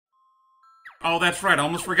Oh, that's right. I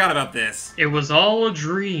almost forgot about this. It was all a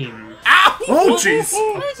dream. Ow! Oh, jeez!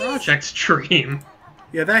 JamesmanXtreme.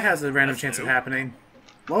 Yeah, that has a random chance of happening.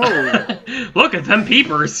 Whoa! Look at them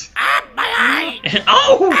peepers. Ah, my eye!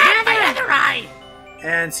 Oh! Ah, my other eye!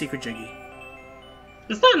 And Secret Jiggy.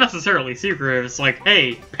 It's not necessarily secret. It's like,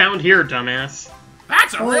 hey, pound here, dumbass.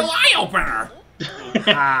 That's a real eye-opener!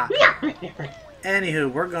 Ah.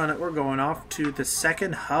 Anywho, we're going off to the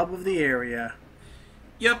second hub of the area.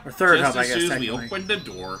 Yep. Or third just hub, I as guess, soon as we technically. opened the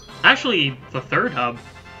door. Actually, the third hub.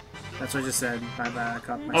 That's what I just said. I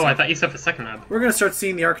caught myself. Oh, I thought you said the second hub. We're gonna start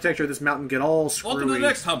seeing the architecture of this mountain get all screwy. Welcome to the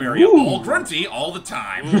next hub area. Ooh. All grunty all the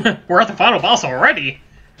time. We're at the final boss already.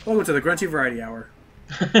 Welcome to the Grunty Variety Hour.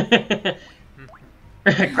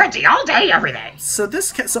 Grunty all day, every day. So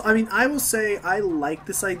I mean, I will say I like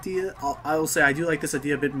this idea. I will say I do like this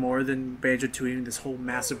idea a bit more than Banjo-Tooie, this whole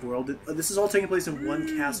massive world. This is all taking place in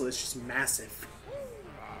one castle. It's just massive.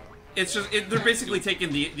 It's just they're basically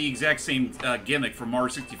taking the exact same gimmick from Mario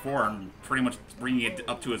 64 and pretty much bringing it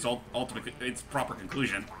up to its its proper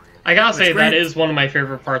conclusion. I gotta say, great. that is one of my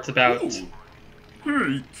favorite parts about... Ooh.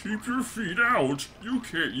 Hey, keep your feet out. You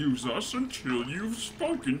can't use us until you've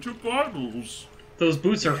spoken to Bottles. Those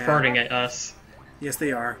boots are Yeah. farting at us. Yes,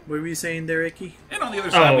 they are. What were you saying there, Icky? And on the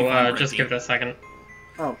other side, we find Oh, just Ricky. give it a second.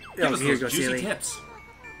 Oh, Give us here you go, those juicy Sealy. tips.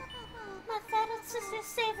 My sister's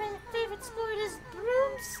favorite sport is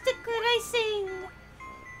broomstick racing.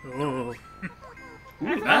 Oh,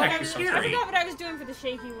 Ooh, that I actually sounds great. forgot what I was doing for the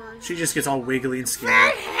shaky one. she just gets all wiggly and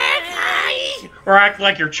scared. Or act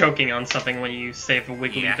like you're choking on something when you say the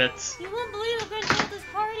wiggly Yeah. bits. You won't believe how good this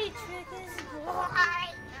party trick is.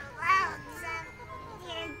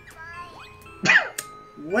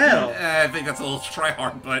 Well, I think that's a little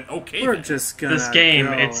try-hard, but okay. we're then. just gonna This game,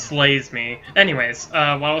 go it slays me. Anyways, what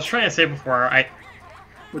I was trying to say before,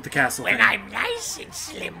 with the castle When thing. I'm nice and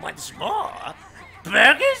slim once more,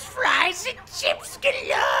 burgers, fries, and chips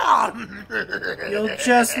galore! You'll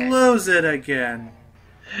just lose it again.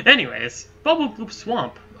 Anyways, Bubblegloop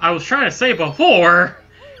Swamp. I was trying to say before...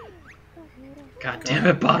 God damn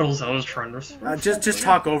it, Bottles, I was trying to... Just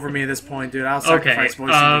talk over me at this point, dude. I'll sacrifice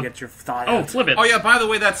voicing to get your thought Oh, out. flip it. Oh yeah, by the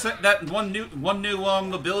way, that one new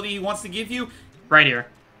ability he wants to give you. Right here.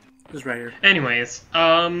 Just right here. Anyways,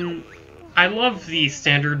 I love the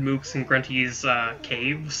standard Mooks and Grunty's,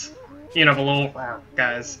 caves. You know, the little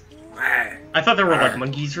guys. I thought they were like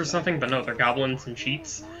monkeys or something, but no, they're goblins and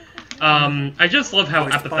cheats. I just love how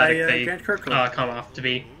Voiced by, apathetic they Grant Kirkhope. come off to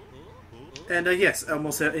be. And yes,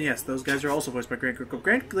 yes, those guys are also voiced by Grant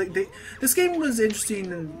Kirkhope. This game was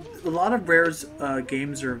interesting, and a lot of Rare's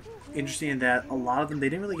games are interesting in that a lot of them, they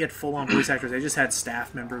didn't really get full-on voice actors. They just had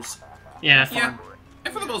staff members. Yeah. Yeah,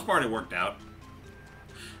 and for the most part, it worked out.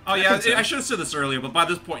 Oh yeah, I should have said this earlier, but by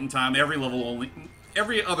this point in time, every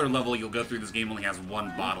other level you'll go through this game only has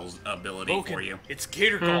one Bottles ability for you. It's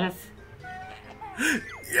Gator Golf.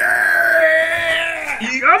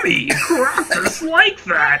 Yummy! Just like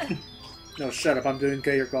that! No, shut up. I'm doing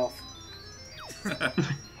Gator Golf.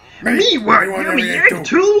 Me want yummy egg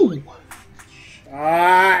too!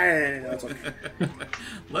 That's okay.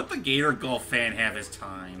 Let the Gator Golf fan have his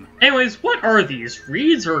time. Anyways, what are these?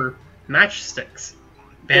 Reeds or matchsticks?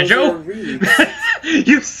 Those are Banjo? reeds.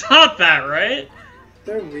 You saw that, right?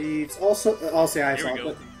 They're reeds. Also, I'll say I saw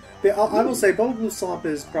it. But I will say, Bubblegloop Swamp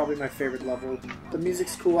is probably my favorite level. The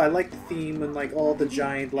music's cool. I like the theme and like all the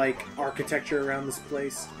giant like architecture around this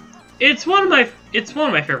place. It's one of my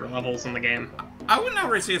favorite levels in the game. I wouldn't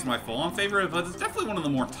outright say it's my full-on favorite, but it's definitely one of the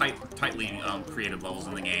more tightly created levels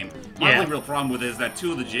in the game. My only real problem with it is that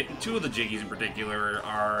two of the Jiggies in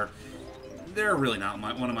particular they're really not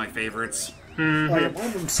one of my favorites. Mm-hmm. Oh yeah, one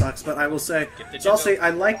of them sucks, but I will say, so I'll say I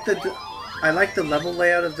like the level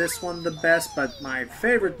layout of this one the best, but my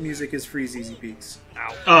favorite music is Free ZZ Peaks.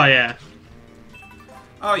 Oh yeah.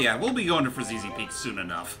 Oh yeah, we'll be going to ZZ Peaks soon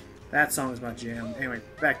enough. That song is my jam. Anyway,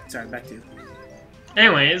 back to you.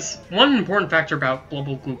 Anyways, one important factor about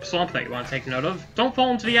Bubblegloop Swamp that you want to take note of: don't fall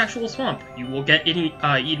into the actual swamp. You will get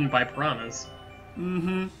eaten by piranhas.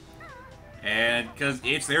 Mm-hmm. And because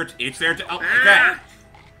it's there to okay.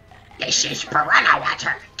 This is piranha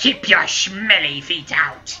water. Keep your smelly feet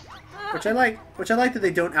out. Which I like that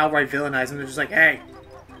they don't outright villainize them. They're just like, hey,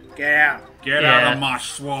 get out. Get out of my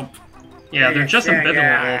swamp. Yeah, they're just ambivalent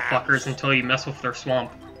Yeah. little fuckers until you mess with their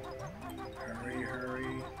swamp.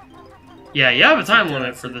 Hurry. Yeah, you have a time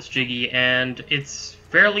limit for this Jiggy, and it's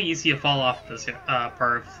fairly easy to fall off this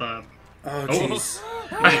part of the... Oh,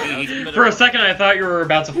 jeez. For a second, I thought you were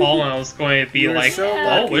about to fall, and I was going to be You're like, so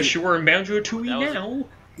 "Oh, lucky. wish you were in Banjo-Tooie That was a- now."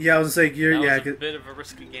 Yeah, I was like, That was a yeah. bit of a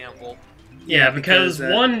risky gamble. Yeah, because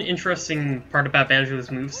because, one interesting part about Banjo's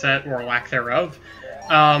moveset, or lack thereof,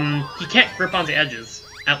 he can't grip onto edges.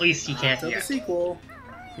 At least he can't until the yet. sequel.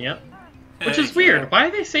 Yep. Which is weird. Why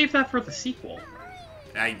did they save that for the sequel?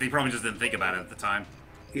 They probably just didn't think about it at the time.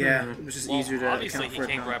 Yeah, it was just Well, easier to obviously account he for it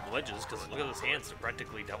can't now. grab ledges because look at his hands; they're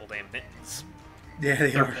practically double damn mittens. Yeah,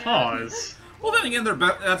 they Their are. paws. Well, then again,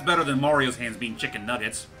 that's better than Mario's hands being chicken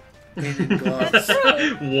nuggets. In gloves.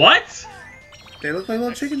 What? They look like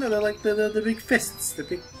little chicken. Though. They're like the big fists, the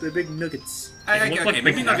big nuggets. look like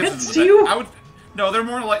Maybe nuggets nuggets isn't to the you? I would. No, they're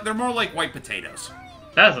more like white potatoes.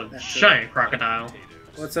 That's a That's giant crocodile.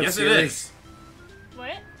 What's up, Yes, it Celie? is.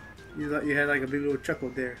 What? You had like a big little chuckle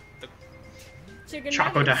there. Chicken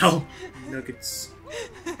Crocodile. Nuggets.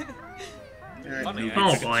 Alright. Funny, Oh, I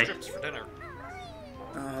had boy. strips for dinner.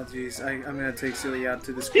 Oh jeez, I'm gonna take Celia out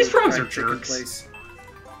to this. These frogs fried are chicken jerks. place.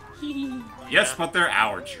 Yes, but they're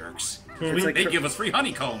our jerks. It's like They give us free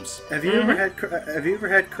honeycombs. Have you ever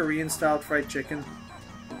had Korean style fried chicken?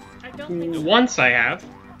 I don't think so. Once I have.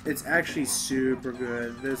 It's actually super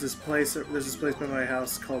good. There's this place by my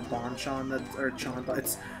house called Bonchon or Chon. I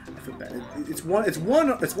feel bad. It's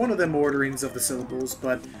one of them orderings of the syllables,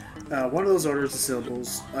 but one of those orders of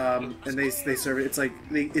syllables, and they serve it. It's like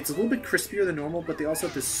it's a little bit crispier than normal, but they also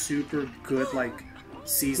have this super good like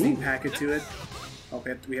seasoning packet to it. Oh,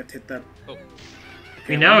 we have to hit that. Oh.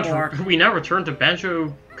 Okay, We now return to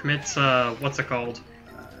Banjo commits what's it called?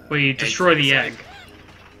 We destroy the egg.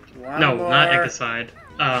 No, not Eggicide.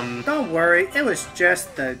 Don't worry, it was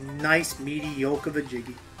just the nice meaty yolk of a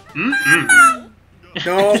jiggy. Mm-mm.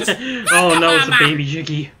 No. Oh no, it's a baby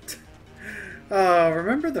Jiggy.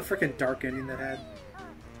 Remember the freaking dark ending that had?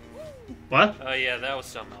 What? Oh yeah, that was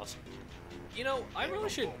something else. You know, I really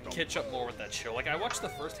should catch up more with that show. Like, I watched the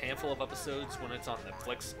first handful of episodes when it's on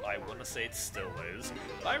Netflix. I want to say it still is.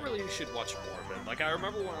 But I really should watch more of it. Like, I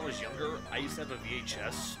remember when I was younger, I used to have a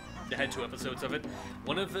VHS that had 2 episodes of it.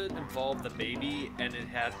 One of it involved the baby, and it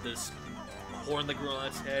had this horn that grew on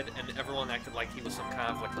its head, and everyone acted like he was some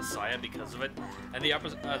kind of, like, messiah because of it. And the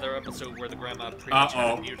other episode where the grandma pretty much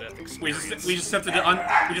had a near-death experience. We just stepped into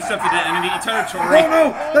enemy territory. Oh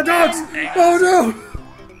no! The dogs! Oh no!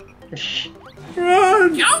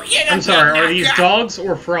 Run! Go get him, I'm sorry, are these Naka! dogs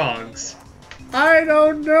or frogs? I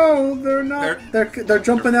don't know. They're not. They're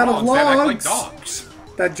jumping out of Frogs that act like logs. dogs.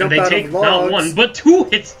 That And jump they out take of not logs. one, but 2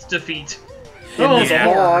 hits to defeat. in Oh, this yeah.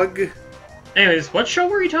 log. Anyways, what show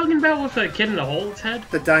were you talking about with the kid in the hole its head?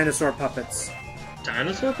 The dinosaur puppets.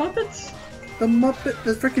 Dinosaur puppets? The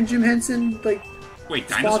freaking Jim Henson like Wait,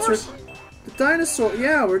 sponsor. dinosaurs? The dinosaur.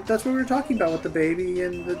 Yeah, that's what we were talking about with the baby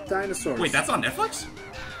and the dinosaurs. Wait, that's on Netflix?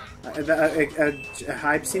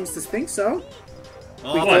 Hype seems to think so.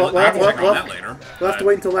 Well, Well, I'll have to well, check on well, that later. We'll have to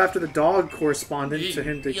wait until after the dog correspondent to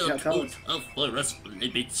him to You're tell us. out for us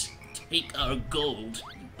limits. Take our gold,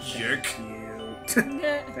 jerk. Cute.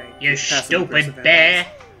 Yeah. Thank You Passive-aggressive stupid bear!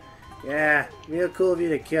 Yeah, real cool of you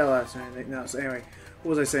to kill us. Or anything. No, so anyway, what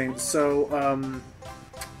was I saying? So,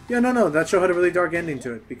 yeah, no, that show had a really dark ending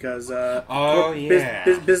to it because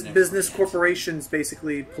business corporations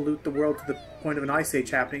basically pollute the world to the point of an ice age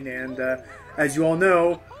happening, and as you all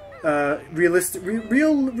know, real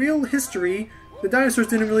history, the dinosaurs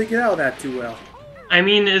didn't really get out of that too well. I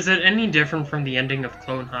mean, is it any different from the ending of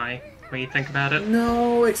Clone High, when you think about it?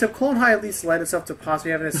 No, except Clone High at least led itself to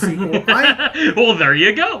possibly having a sequel. Well, there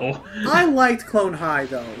you go! I liked Clone High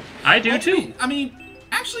though. I do too. I mean,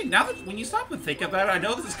 actually, now that when you stop and think about it, I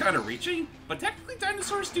know this is kind of reaching, but technically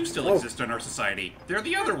dinosaurs do still exist in our society. They're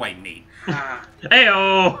the other white meat.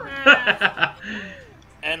 Heyo!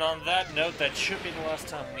 And on that note, that should be the last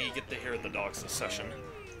time we get to hear the dogs this session.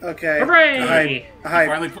 Okay. Hooray!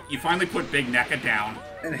 Hype. You finally put Big Neka down.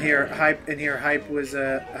 And here, hype was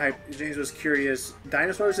James was curious.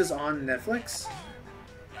 Dinosaurs is on Netflix.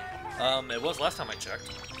 It was last time I checked.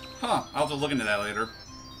 Huh, I'll have to look into that later.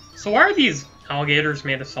 So why are these alligators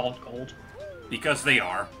made of solid gold? Because they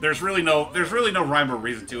are. There's really no rhyme or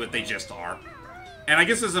reason to it, they just are. And I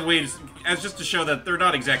guess as a way, as just to show that they're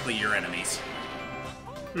not exactly your enemies.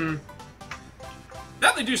 Hmm.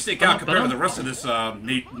 That they do stick out compared to the rest of this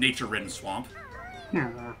nature-ridden swamp.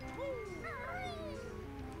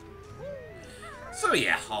 So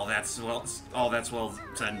yeah, all that's well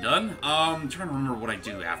said and done. I'm trying to remember what I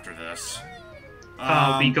do after this.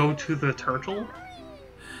 We go to the turtle?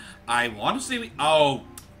 I want to say oh,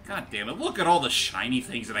 god damn it! Look at all the shiny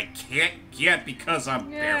things that I can't get because I'm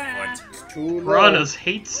barefoot. Piranhas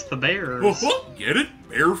hates the bears. Get it?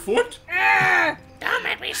 Barefoot? Don't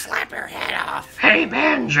make me slap your head off. Hey,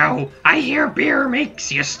 Banjo! I hear beer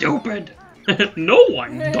makes you stupid! No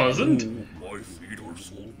one doesn't. My feet are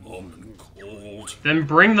so numb and cold. cold. Then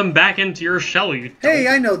bring them back into your shell, you Hey,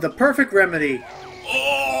 I know the perfect remedy.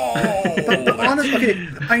 Oh! But honest, okay,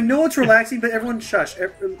 I know it's relaxing, but everyone shush.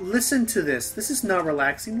 Listen to this. This is not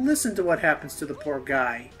relaxing. Listen to what happens to the poor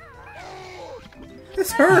guy.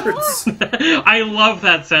 This hurts. I love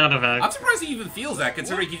that sound effect. I'm surprised he even feels that,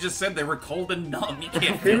 considering he just said they were cold and numb. You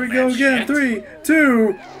can't feel Here we go that again. shit. 3,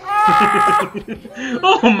 2.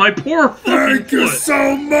 Oh, my poor fucking Thank you foot.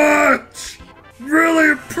 so much!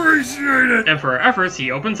 Really appreciate it! And for our efforts,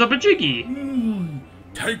 he opens up a Jiggy.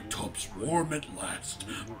 Tank top's warm at last.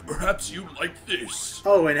 Perhaps you like this.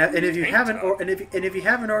 Oh, and if you haven't, if you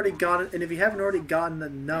haven't already gotten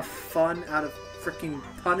enough fun out of freaking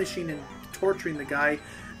punishing and torturing the guy,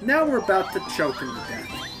 now we're about to choke him to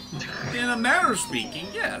death. In a manner of speaking,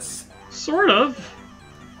 yes. Sort of.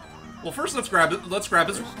 Well, first let's grab it. Let's grab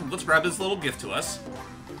his little gift to us.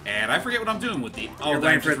 And I forget what I'm doing with the. Oh, You're I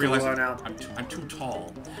waiting for just it to realized blow out. I'm too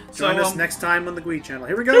tall. Join So us next time on the Gui channel.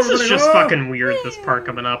 Here we go. This is everybody. just Oh! fucking weird, this part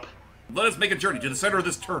coming up. let us make a journey to the center of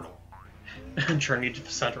this turtle. Journey to the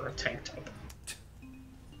center of Tank Top.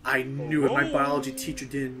 I knew it. My biology teacher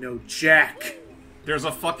didn't know jack. There's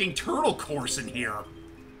a fucking turtle course in here.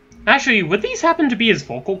 Actually, would these happen to be his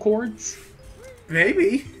vocal cords?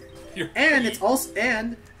 Maybe. You're- And it's also,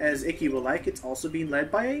 and as Icky will like, it's also being led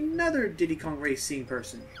by another Diddy Kong Racing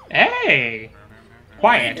person. Hey!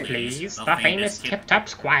 Quiet, Hey, please. the The famous famous Tip- Tip-Top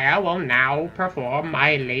Squire will now perform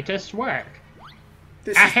my latest work.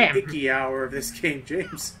 This is Ahem. the Icky hour of this game,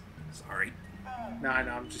 James. Sorry. No, I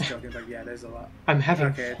know, I'm just joking, but yeah, there's a lot. I'm having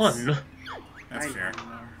Okay, fun. That's I fair.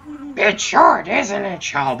 know. It's short, isn't it,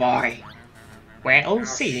 showboy? Well,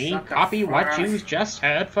 see, shut the copy what fuck. you just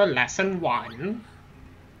heard for lesson 1.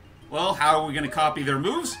 Well, how are we going to copy their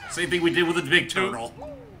moves? Same thing we did with the big turtle.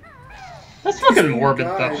 That's fucking morbid,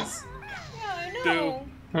 Guys, Yeah, I know.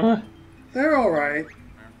 though. Huh? they're alright.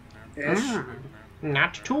 Ish.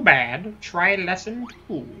 Not too bad. Try lesson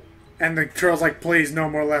 2. And the girl's like, please, no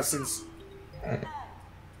more lessons.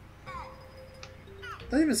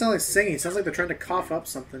 Doesn't even sound like singing. It sounds like they're trying to cough up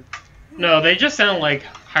something. No, they just sound like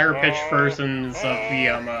higher-pitched versions of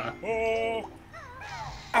the,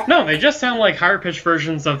 No, they just sound like higher-pitched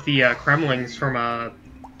versions of the, Kremlings from,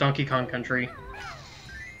 Donkey Kong Country.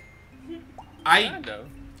 Kind of.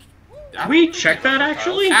 We checked that,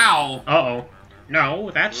 actually? Ow! Uh-oh.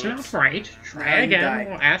 No, that's not right. Try Now you again die.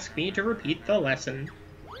 or ask me to repeat the lesson.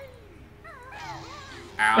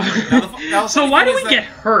 Ow. Now the So funny why thing do is we that- get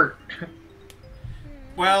hurt?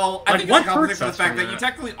 Well, I Like, think what it's compensated hurts for the us fact from that you that?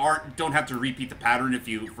 technically don't have to repeat the pattern if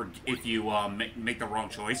you make the wrong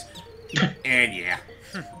choice. And yeah,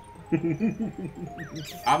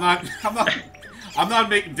 I'm not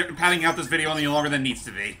padding out this video any longer than it needs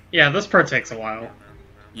to be. Yeah, this part takes a while.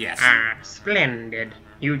 Yes. Ah, splendid.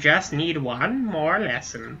 You just need one more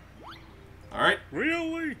lesson. All right.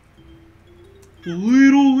 Really?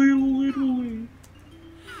 Little.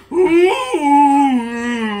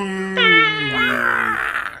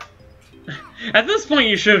 At this point,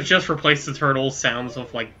 you should have just replaced the turtle's sounds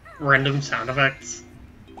with, like, random sound effects.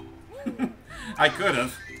 I could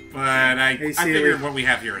have, but I Hey, figured Siri. what we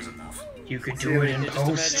have here is enough. You could do it in Just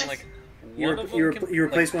post. imagine, like, You one re- of you them re- can, you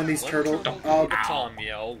replace like, one of these one turtle- turtle oh. can be the Tom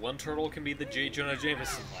yell, one turtle can be the J. Jonah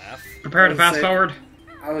Jameson laugh. Prepare to I was gonna fast say- forward.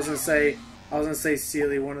 I was gonna say,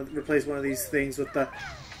 Sealy, replace one of these things with the.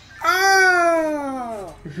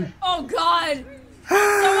 Ah! Oh God!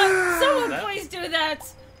 Someone That- please do that!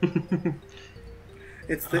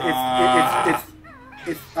 It's the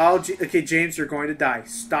it's oh okay, James, you're going to die.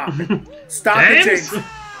 Stop it. Stop it, James? James.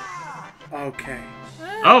 Okay.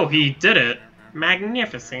 Oh, he did it.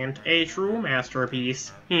 Magnificent. A true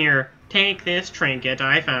masterpiece. Here, take this trinket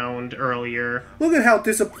I found earlier. Look at how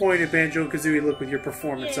disappointed Banjo-Kazooie looked with your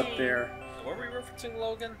performance up there. What were we referencing,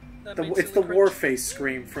 Logan? That The, makes it's you the cringe? war face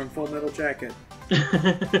scream from Full Metal Jacket. Oh, so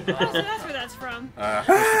that's where that's from.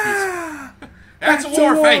 That's a It's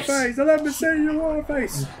war face. I let me say your war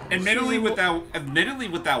face. Admittedly, with this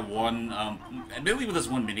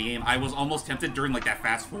one minigame, I was almost tempted during like that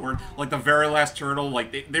fast forward, like the very last turtle,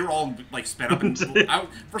 like they were all like sped up, and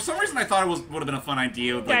for some reason I thought it would have been a fun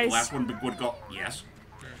idea. Like Guys. the last one would go. Yes.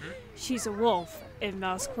 She's a wolf in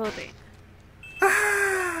mouse clothing.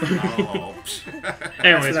 Oh.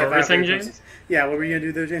 Anyways, So what were you that saying, vibrates. James? Yeah, what were you gonna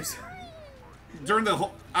do there, James? During the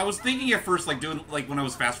whole, I was thinking at first, like doing like when I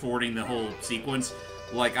was fast forwarding the whole sequence,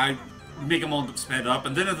 like I make them all sped up,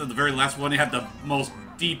 and then at the very last one, it had the most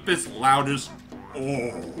deepest, loudest.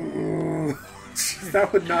 Oh. That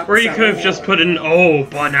would not. Or you sound- could have just put in, oh,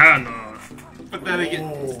 banana. But then again,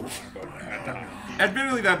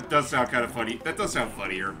 Admittedly, that does sound kind of funny. That does sound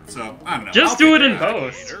funnier. So I don't know. Just do it in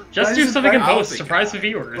post. Just do something in post. Surprise the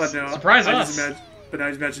viewers. But no, Surprise I us. But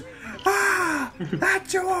I just imagine,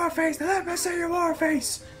 that's your war face. Let me see your war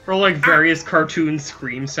face. Or like various cartoon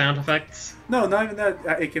scream sound effects. No, not even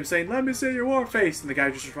that. It keeps saying, "Let me see your war face," and the guy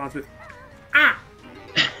just responds with,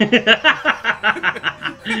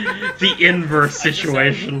 The inverse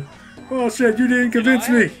situation. "Oh shit, you didn't convince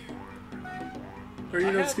me." Or I you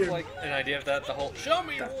don't have scare me. like an idea of that. The whole "show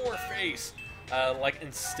me your war face." Like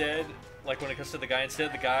instead, like when it comes to the guy, instead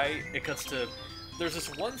of the guy, it cuts to. There's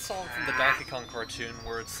this one song from the Donkey Kong cartoon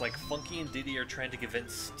where it's like Funky and Diddy are trying to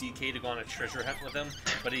convince DK to go on a treasure hunt with him,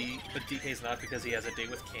 but DK's not because he has a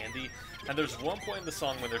date with Candy. And there's one point in the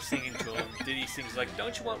song when they're singing to him, Diddy sings like,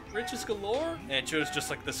 "Don't you want riches galore?" And it shows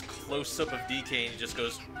just like this close-up of DK and he just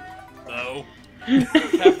goes, "No."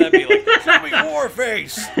 Have that be like, "Show me your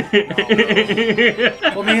face."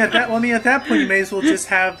 Well, I mean, at that point, you may as well just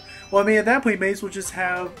have. Well, I mean, at that point, you may as well just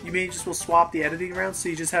have. You may just will swap the editing around, so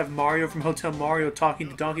you just have Mario from Hotel Mario talking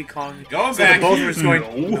to Donkey Kong. Going so back. Both of us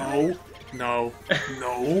going, no. The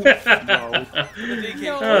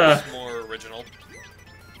DK was more original.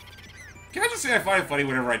 Can I just say I find it funny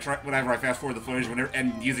whenever I fast forward the footage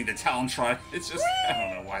and using the talent try. It's just I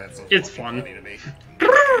don't know why that's so. It's fun. Funny to me.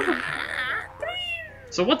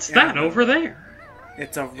 So what's that over there?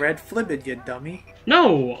 It's a red flibbit, you dummy.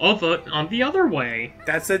 No, on the other way.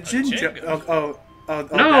 That's a Jinjo. Jingo.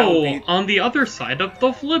 No, on the other side of the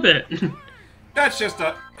flibbit. That's just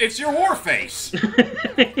it's your war face.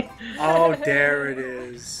 Oh, there it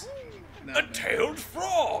is. A tailed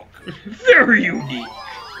frog. Very unique.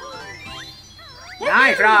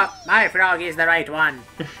 My frog is the right one.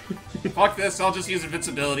 Fuck this, I'll just use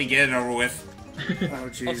invincibility, get it over with. Oh,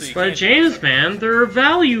 jeez. But James, man, they're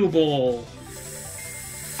valuable.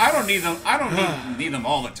 I don't need them. I don't need them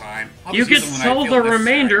all the time. I'll You just could use them when I sell feel the necessary.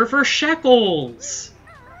 remainder for shekels.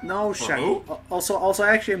 No, For Shaq. who? Also,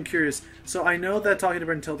 actually, I'm curious. So I know that talking to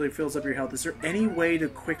Brent Tilde fills up your health. Is there any way to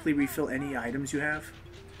quickly refill any items you have?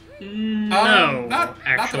 No, not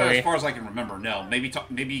actually. as far as I can remember. No, maybe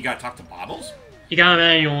you gotta talk to Bobbles. You gotta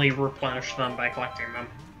manually replenish them by collecting them.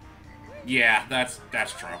 Yeah, that's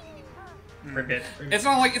true. Forget. It's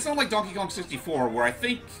not like Donkey Kong 64 where I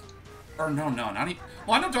think, or no, not even.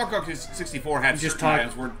 Well, I know Donkey Kong 64 had just certain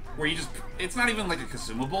items where you just. It's not even like a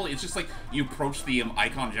consumable. It's just like you approach the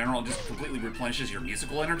icon in general and just completely replenishes your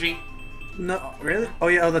musical energy. No, really? Oh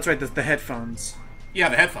yeah. Oh, that's right. The headphones. Yeah,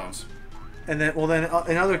 the headphones. And then, well, then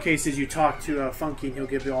in other cases, you talk to Funky, and he'll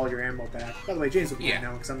give you all your ammo back. By the way, James will be Yeah.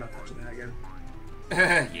 now because I'm not touching that again.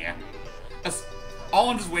 Yeah. All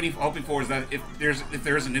I'm just hoping for is that if there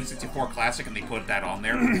is an N64 Classic and they put that on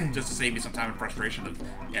there, just to save me some time and frustration of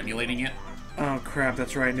emulating it. Oh crap,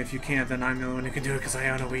 that's right. And if you can't, then I'm the one who can do it because I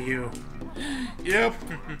own a Wii U. Yep.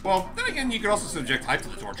 Well, then again, you could also subject Hype to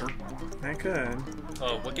the torture. I could.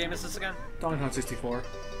 Oh, what game is this again? Donkey Kong 64.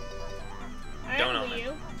 I Don't have own a it. Wii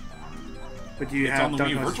U. But do you It's have on the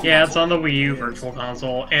Donkey Wii Kong Virtual 64? Yeah, it's on the Wii U Virtual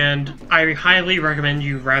Console, and I highly recommend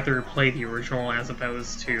you rather play the original as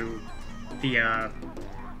opposed to the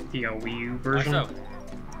Wii U version. So,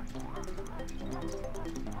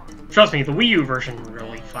 Trust me, the Wii U version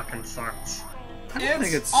really fucking sucks. I don't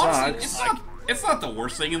think it honestly, sucks. it's not the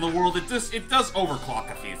worst thing in the world. It does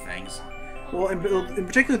overclock a few things. Well, in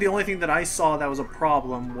particular, the only thing that I saw that was a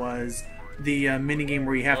problem was the minigame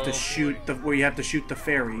where you have to shoot the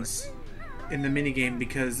fairies in the minigame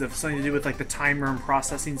because of something to do with like the timer and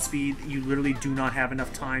processing speed. You literally do not have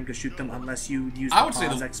enough time to shoot them unless you use the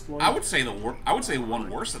pause exploit. I would say one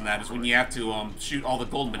worse than that is when you have to shoot all the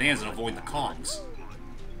golden bananas and avoid the Kongs.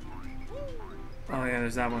 Oh yeah,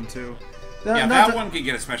 there's that one too. Yeah, that one can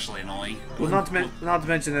get especially annoying. Well, not to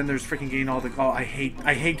mention, then there's freaking getting all the. Oh, I hate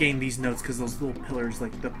getting these notes because those little pillars,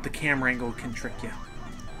 like the camera angle, can trick you.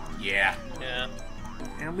 Yeah. yeah.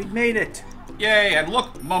 And we made it. Yay! And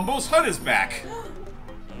look, Mumbo's hut is back.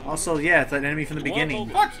 Also, yeah, it's an enemy from the beginning.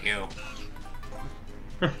 Fuck you.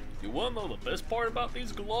 You wanna know the best part about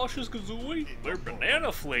these galoshes, Kazooie? They're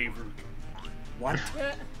banana flavored. What?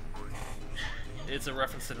 It's a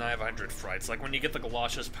reference to Night of 100 Frights. Like when you get the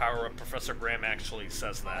galoshes power up, Professor Graham actually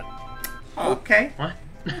says that. Okay. What?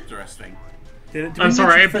 Interesting. I'm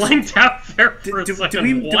sorry, I blanked out there for a second.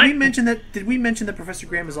 Did we mention that? Did we mention that Professor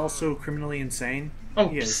Graham is also criminally insane? Oh,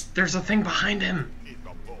 He is. psst, there's a thing behind him.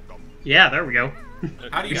 Yeah, there we go.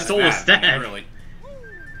 How do you He get stole that? his stag. Really?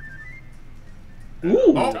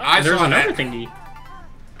 Ooh, Oh, I there's saw another that. thingy.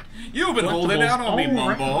 You've been holding out on me, All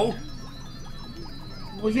right. Mumbo.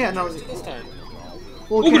 Well, yeah, no. This time.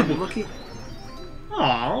 Well, again, look.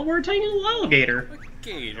 Aw, we're a tiny little alligator.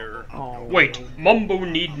 Gator. Oh. Wait, Mumbo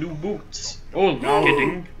need new boots. Oh, no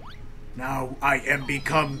kidding. Now I am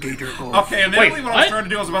become Gator Golf. Okay, and then Wait, what I was trying to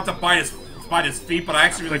do, I was about to bite his feet, but I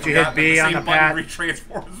actually But you forgot hit B that on the the same button pad.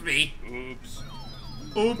 retransforms me. Oops.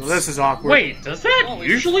 Oops. Well, this is awkward. Wait, does that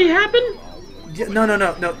usually happen? Yeah,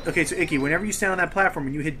 no. Okay, so Icky, whenever you stand on that platform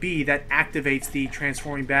and you hit B, that activates the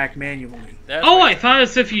transforming back manually. That's Oh, right. I thought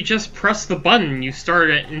as if you just press the button, you start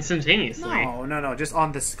it instantaneously. No, just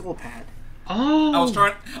on the skull pad. Oh.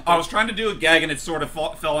 I was trying to do a gag and it sort of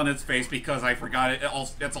fell on its face because I forgot it.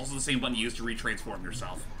 That's also the same button you use to retransform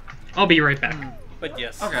yourself. I'll be right back. But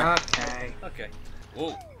yes. Okay. Okay.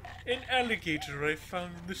 Whoa. An alligator I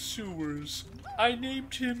found in the sewers. I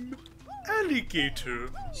named him Alligator.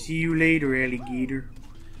 See you later, alligator.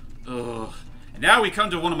 Ugh. And now we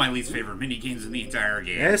come to one of my least favorite mini games in the entire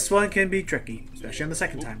game. This one can be tricky, especially on the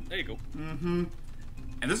second time. There you go. Mm-hmm.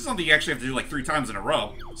 And this is something you actually have to do like 3 times in a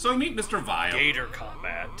row. So meet Mr. Vile. Gator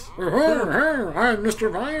combat. Hey, I'm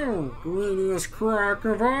Mr. Vile, greediest crack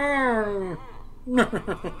of all.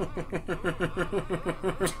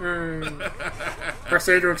 Press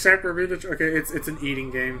A to accept or read it. Okay, it's an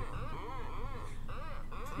eating game.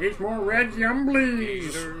 Eat more red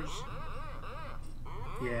yumblies. Gators.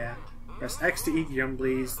 Yeah. Press X to eat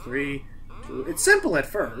yumblies. 3, 2. It's simple at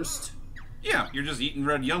first. Yeah, you're just eating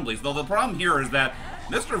red yumblies. Though the problem here is that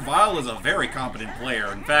Mr. Vile is a very competent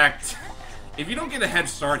player. In fact, if you don't get a head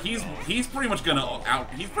start, he's pretty much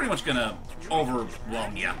gonna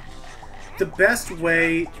overwhelm you. The best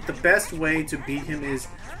way to beat him is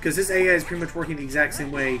because this AI is pretty much working the exact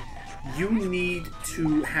same way. You need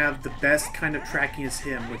to have the best kind of tracking as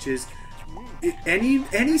him, which is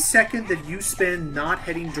any second that you spend not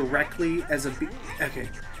heading directly as a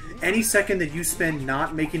any second that you spend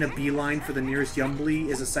not making a beeline for the nearest Yumbly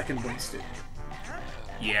is a second wasted.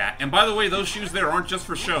 Yeah, and by the way, those shoes there aren't just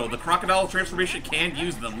for show. The crocodile transformation can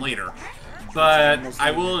use them later. But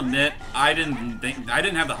I will admit, I didn't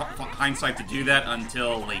have the hindsight to do that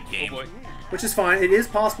until late game. Oh boy. Which is fine. It is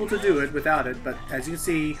possible to do it without it, but as you can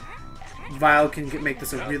see, Vile can make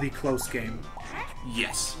this a really close game.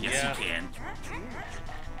 Yes, Yeah. he can.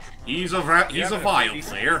 He's a Vile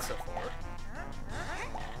player. So far.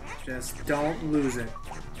 Just don't lose it.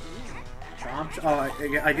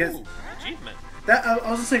 I guess Ooh, achievement. that I was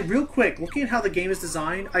gonna say real quick. Looking at how the game is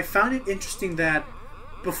designed, I found it interesting that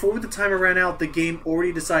before the timer ran out, the game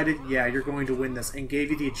already decided, yeah, you're going to win this, and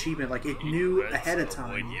gave you the achievement. Like it knew Reds, ahead of avoid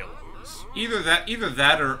time. yellows. Either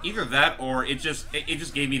that, or it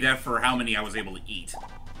just gave me that for how many I was able to eat.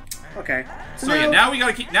 Okay. So yeah, now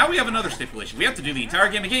we have another stipulation. We have to do the entire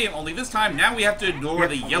game, only this time now we have to ignore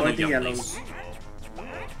the yellow avoid the yumblies,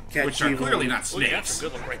 Catch which are even, clearly not Oh, yeah, that's snakes. a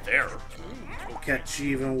good look right there. catch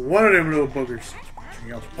even one of them little boogers.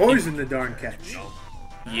 You'll poison the darn catch.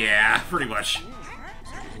 Yeah, pretty much.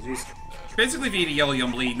 Jeez. Basically, if you eat a yellow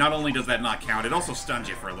yumbly, not only does that not count, it also stuns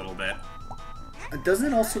you for a little bit. Doesn't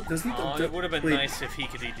it also It would have been wait, nice if he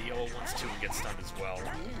could eat the yellow ones too and get stunned as well.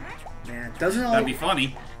 Man, doesn't That'd be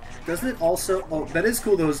funny. it also? Oh, that is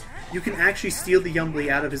cool. You can actually steal the Yumbly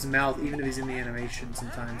out of his mouth, even if he's in the animation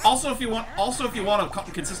sometimes. Also, if you want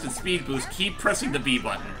a consistent speed boost, keep pressing the B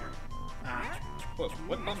button.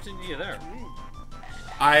 What bumped into you there?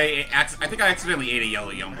 I think I accidentally ate a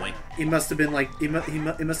yellow yumbly. It must have been like it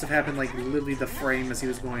must have happened like literally the frame as he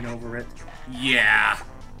was going over it. Yeah.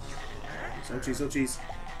 So geez.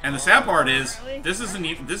 And the sad part is, this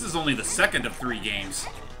is only the second of 3 games.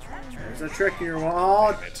 There's a trickier one.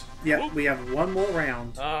 Oh, Damn it. yeah, we have one more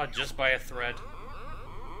round. Ah, just by a thread.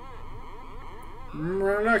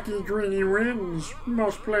 My lucky greenie wins.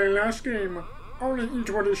 Must play last game. Only eat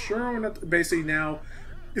what is shown. Basically now,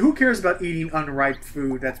 who cares about eating unripe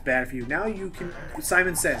food that's bad for you? Now you can,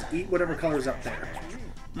 Simon says, eat whatever color's up there.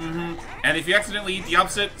 And if you accidentally eat the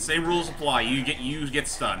opposite, same rules apply. You get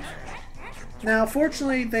stunned. Now,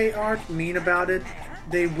 fortunately, they aren't mean about it.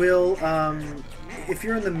 They will, if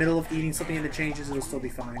you're in the middle of eating something and it changes, it'll still be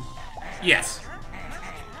fine. Yes.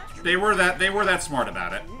 They were that smart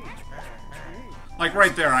about it. Like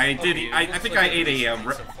right there, I think I ate a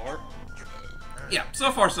So far. yeah.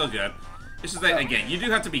 So far, so good. It's just that again, you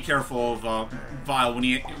do have to be careful of Vile when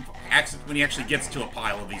he actually gets to a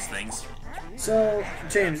pile of these things. So,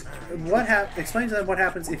 James, explain to them what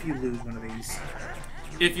happens if you lose one of these.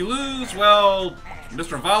 If you lose, well,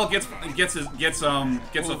 Mr. Vile gets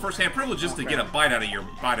the first-hand privileges to get a bite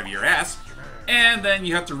of your ass, and then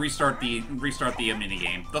you have to restart the mini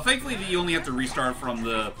game. Though thankfully, you only have to restart from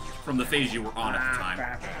the phase you were on at the time.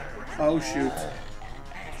 Crap. Oh shoot.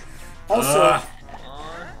 Also,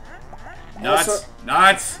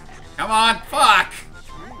 Nuts! Come on, fuck!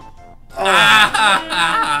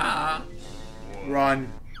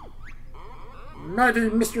 Run. Mighty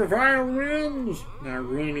Mr. Vile wins. Now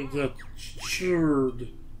Rainy gets cheered.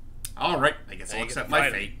 Alright, I guess I'll accept my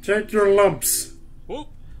fate. Take your lumps. Whoop.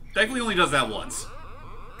 Thankfully, only does that once.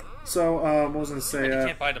 So, what was I gonna say? You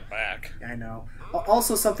can't buy them back. I know.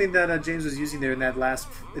 Also, something that James was using there in that last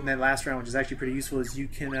round, which is actually pretty useful, is you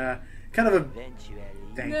can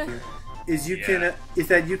is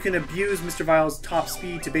that you can abuse Mr. Vile's top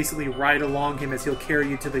speed to basically ride along him as he'll carry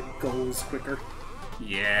you to the goals quicker.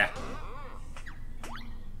 Yeah.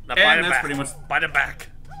 Now And that's pretty much... Buy them back.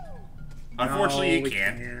 Unfortunately, No, you we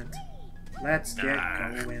can't. Let's get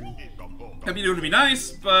going. I mean, it would be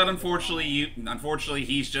nice, but unfortunately,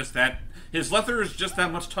 he's just that... His leather is just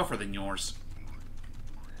that much tougher than yours.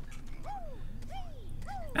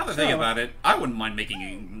 Now that I think about it, I wouldn't mind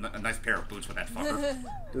making a nice pair of boots with that fucker.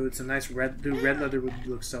 Dude, it's a nice red leather would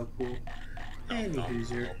look so cool.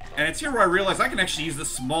 Anywho, And it's here where I realize I can actually use the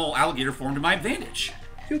small alligator form to my advantage.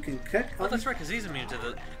 you can cut. Oh, that's right, because he's immune to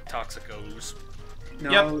the toxic ooze.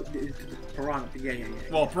 No, piranha. Yeah.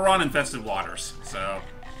 Well, piranha-infested waters, so...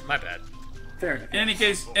 My bad. Fair enough. In any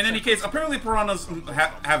case, apparently piranhas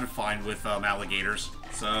have it fine with alligators,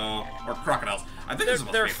 so... Or crocodiles. I think it's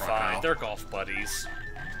supposed to be a crocodile. Fine. They're golf buddies.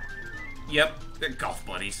 Yep, they're golf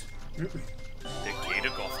buddies. They're gator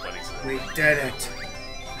golf buddies. We did it.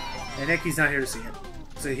 And Nicky's not here to see it,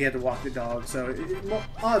 so he had to walk the dog. So well,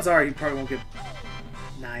 odds are he probably won't get.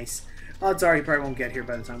 Nice. Odds are he probably won't get here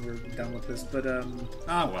by the time we're done with this. But Oh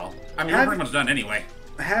well. I mean, we're pretty much done anyway.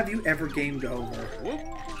 Have you ever gamed over? Whoop.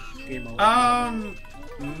 Game over.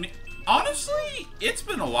 Honestly, it's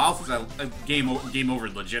been a while since I game over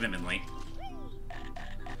legitimately.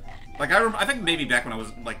 Like I think maybe back when I was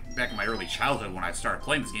back in my early childhood when I started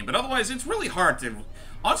playing this game, but otherwise it's really hard to.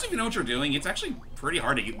 Honestly, if you know what you're doing, it's actually pretty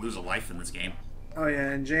hard to lose a life in this game. Oh yeah,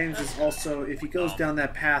 and James is also, if he goes down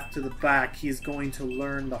that path to the back, he's going to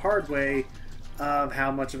learn the hard way of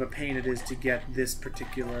how much of a pain it is to get this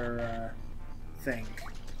particular thing.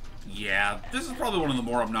 Yeah, this is probably one of the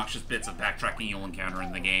more obnoxious bits of backtracking you'll encounter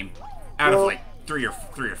in the game. Out of like three or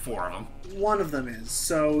four of them. One of them is.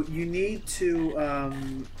 So you need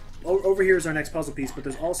to over here is our next puzzle piece, but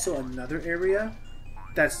there's also another area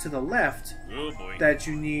that's to the left that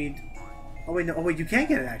you need. Oh wait, no. Oh wait, you can't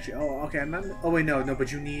get it actually. Oh, okay. Oh wait, no.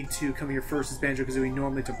 But you need to come here first as Banjo-Kazooie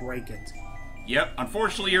normally to break it. Yep.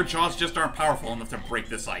 Unfortunately, your jaws just aren't powerful enough to break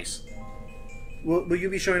this ice. Will you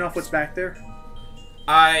be showing off what's back there?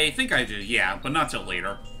 I think I do. Yeah, but not till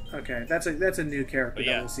later. Okay, that's a new character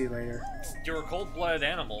that we'll see later. You're a cold-blooded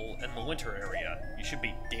animal in the winter area. You should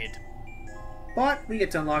be dead. But we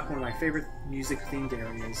get to unlock one of my favorite music-themed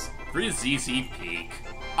areas. ZZ Peak,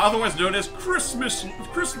 otherwise known as Christmas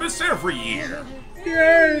every year.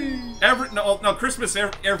 Yay! Christmas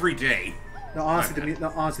every day. No, honestly,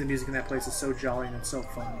 the music in that place is so jolly and it's so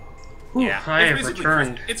fun. Ooh, Yeah, I it's have basically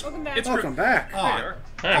returned. Welcome back.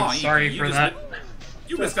 I'm sorry for that.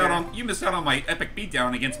 You missed out on my epic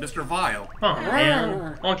beatdown against Mr. Vile. Oh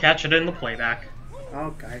man, I'll catch it in the playback.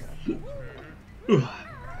 Okay.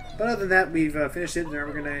 But other than that, we've finished it, and now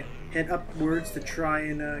we're gonna head upwards to try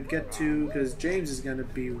and get to, because James is gonna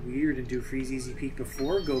be weird and do Freeze Easy Peak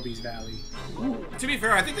before Gobi's Valley. To be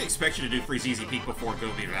fair, I think they expect you to do Freeze Easy Peak before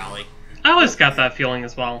Gobi Valley. I always got that feeling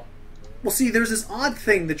as well. Well, see, there's this odd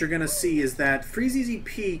thing that you're gonna see is that Freeze Easy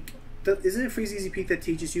Peak. Isn't it Freeze Easy Peak that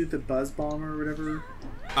teaches you the Buzz Bomb or whatever?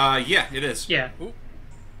 Yeah, it is. Yeah.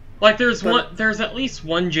 Like there's at least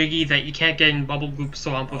one Jiggy that you can't get in Bubblegloop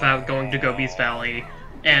Swamp without going to Gobi's Valley,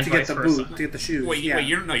 and to vice get the versa. boot, to get the shoes. Wait, yeah.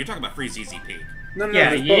 you're talking about Freeze Easy Peak. No,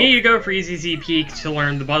 Yeah, you need to go Freeze Easy Peak to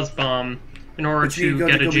learn the Buzz Bomb in order to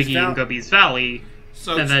get a Jiggy in Gobi's Valley.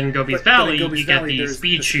 So, and then Gobi's Valley, Gobi's you get Valley, the there's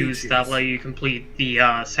speed the shoes that let you complete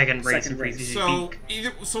the second race in Freeze Easy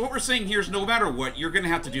Peak. So what we're saying here is no matter what, you're going to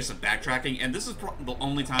have to do some backtracking, and this is the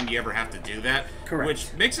only time you ever have to do that. Correct.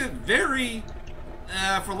 Which makes it very,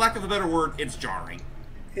 for lack of a better word, it's jarring.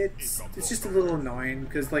 It's just a little annoying,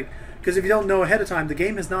 because if you don't know ahead of time, the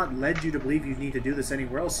game has not led you to believe you need to do this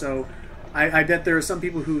anywhere else, so I bet there are some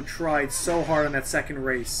people who tried so hard on that second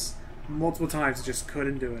race multiple times and just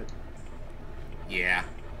couldn't do it. Yeah.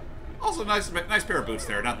 Also, nice pair of boots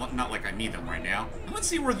there. Not like I need them right now. And let's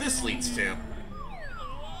see where this leads to.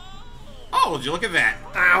 Oh, would you look at that?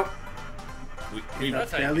 Ow! We The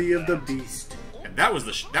belly of the beast. and that was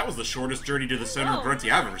the shortest journey to the center of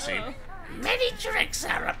Grunty I've ever seen. Many tricks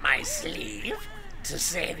are up my sleeve. To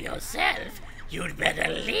save yourself, you'd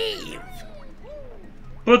better leave.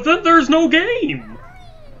 But then there's no game!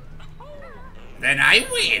 Then I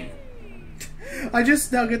win. I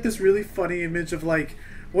just now get this really funny image of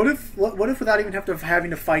What if without even having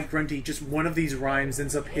to fight Grunty, just one of these rhymes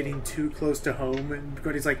ends up hitting too close to home, and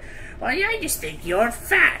Grunty's like, "Well, I just think you're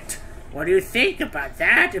fat. What do you think about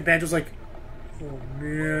that?" And Banjo's like, "Oh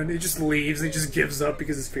man," he just leaves. And he just gives up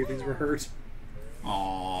because his feelings were hurt.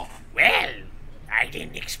 Aww. Well, I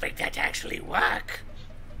didn't expect that to actually work.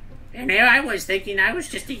 And here I was thinking I was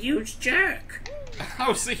just a huge jerk. I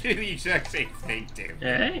was thinking the exact same thing, too.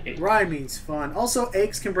 Hey. Rhyming's fun. Also,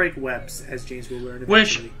 eggs can break webs, as James will learn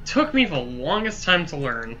Which eventually. took me the longest time to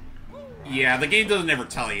learn. Yeah, the game doesn't ever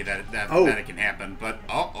tell you that it can happen, but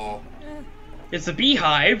It's a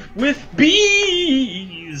beehive with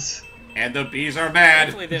bees! and the bees are mad.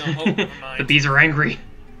 Hopefully they don't hope. Never mind. The bees are angry.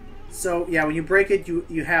 So, yeah, when you break it,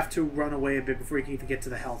 you have to run away a bit before you can even get to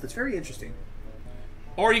the health. It's very interesting.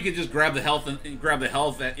 Or you could just grab the health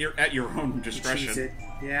at your own discretion. Cheese it.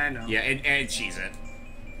 Yeah, I know. Yeah, and cheese it.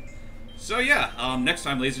 So yeah, next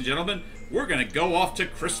time, ladies and gentlemen, we're gonna go off to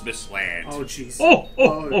Christmas Land. Oh, jeez.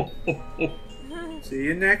 Oh. See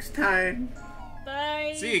you next time.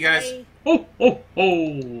 Bye. See you guys. Bye.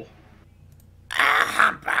 Oh.